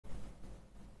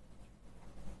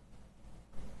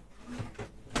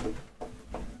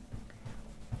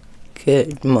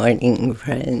Good morning,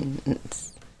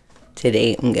 friends.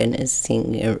 Today I'm gonna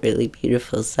sing a really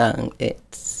beautiful song.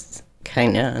 It's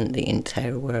kinda on the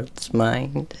entire world's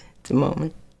mind at the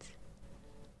moment.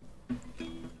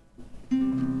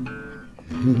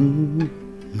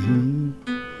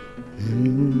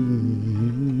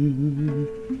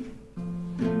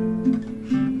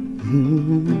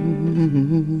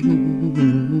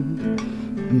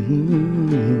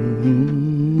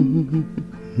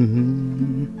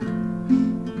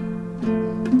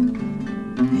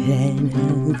 Let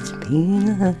us be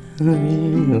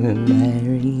and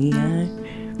marry our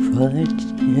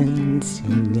fortunes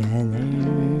together.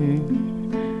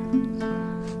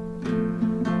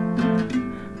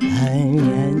 I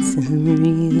got some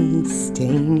real estate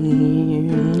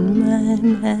here in my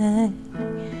mind,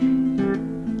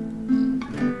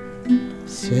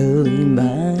 so we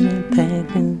bought a pack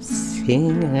of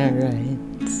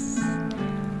cigarettes,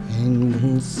 and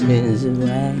this is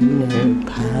Wagner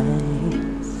pie.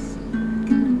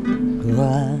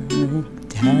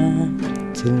 Walked out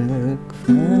to look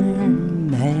for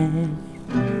America.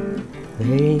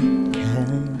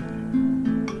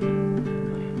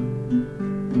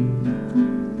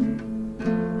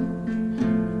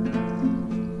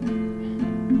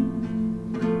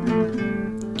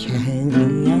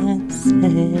 Cadillac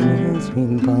says we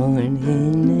born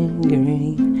in a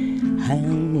great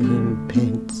high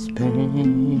Pittsburgh.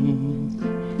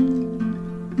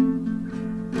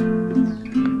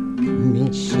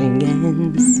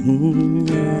 Michigan seemed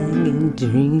like a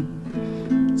dream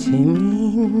to me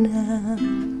now.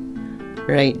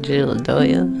 Right, Jill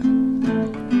Doyle?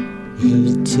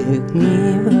 It took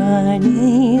me 40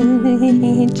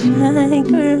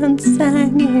 hitchhiker on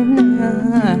Saginaw.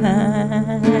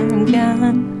 I'm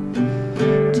gone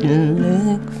to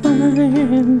look for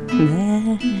America.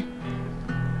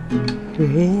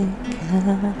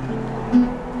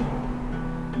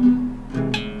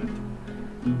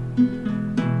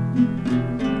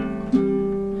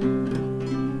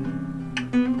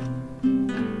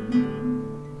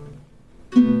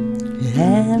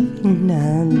 Laughing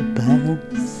on the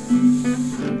bus,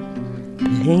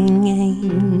 playing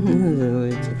games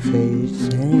with the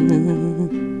faces.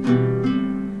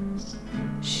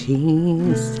 She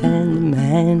said the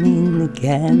man in the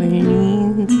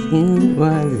gabardine suit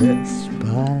was a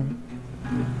spy.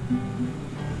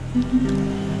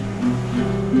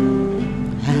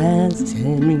 I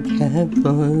said, be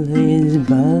careful, his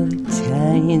bow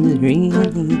tie is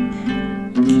really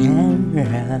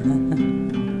camera.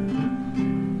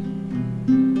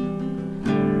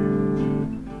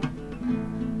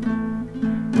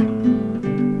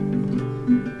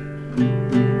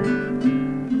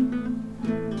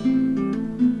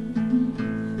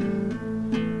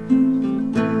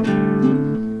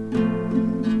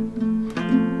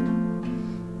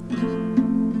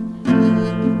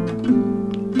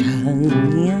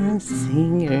 Me a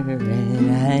cigarette,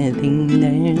 I think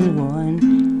there's one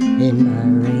in my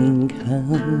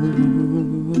raincoat.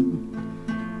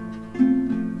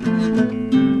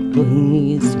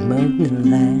 We smoked the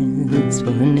last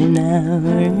one an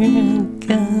hour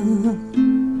ago.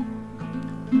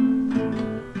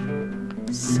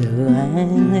 So I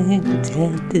looked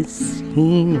at the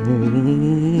scenery,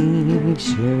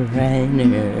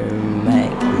 Shriner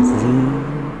magazine.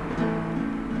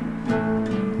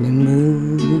 The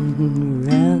moon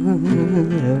rolled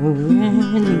over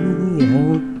the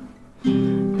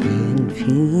open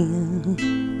field.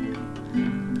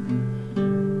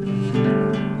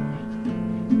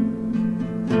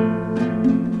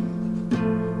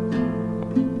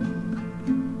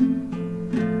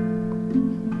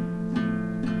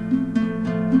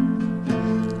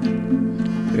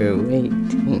 We're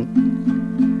waiting.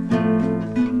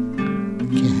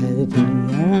 Getting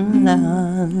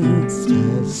lost,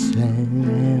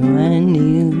 when I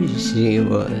knew she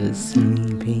was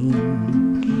sleeping.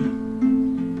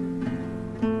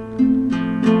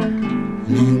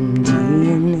 And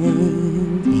anything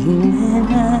that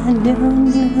I don't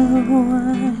know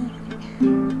why,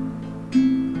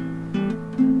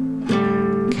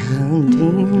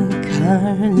 counting the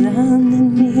cars on the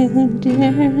New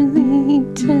Jersey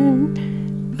Turnpike.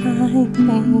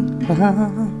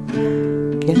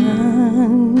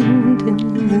 Gone to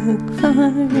look for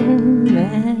America.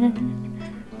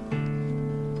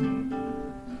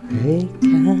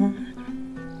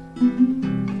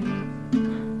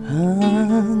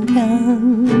 Oh, gone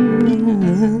to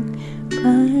look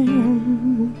for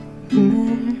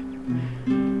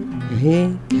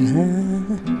America.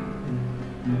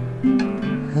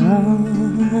 Oh,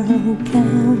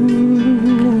 gone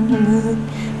to look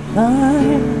for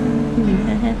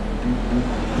America.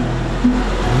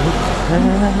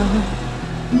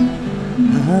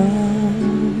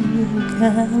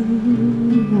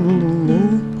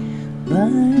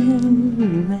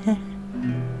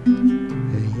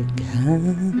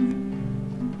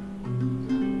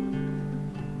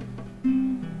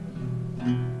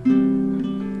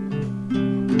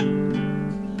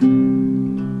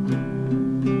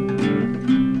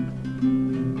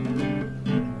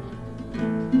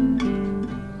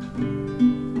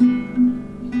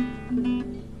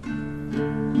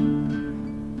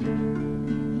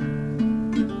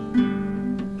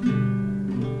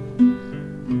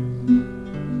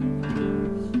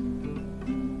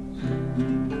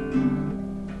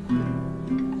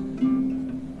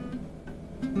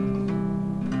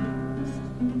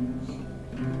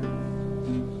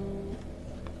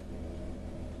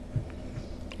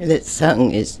 That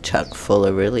song is chock full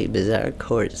of really bizarre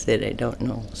chords that I don't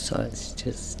know, so it's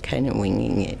just kind of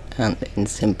winging it and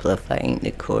simplifying the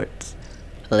chords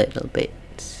a little bit.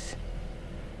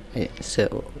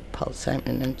 So, Paul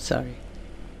Simon, I'm sorry.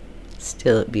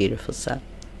 Still a beautiful song.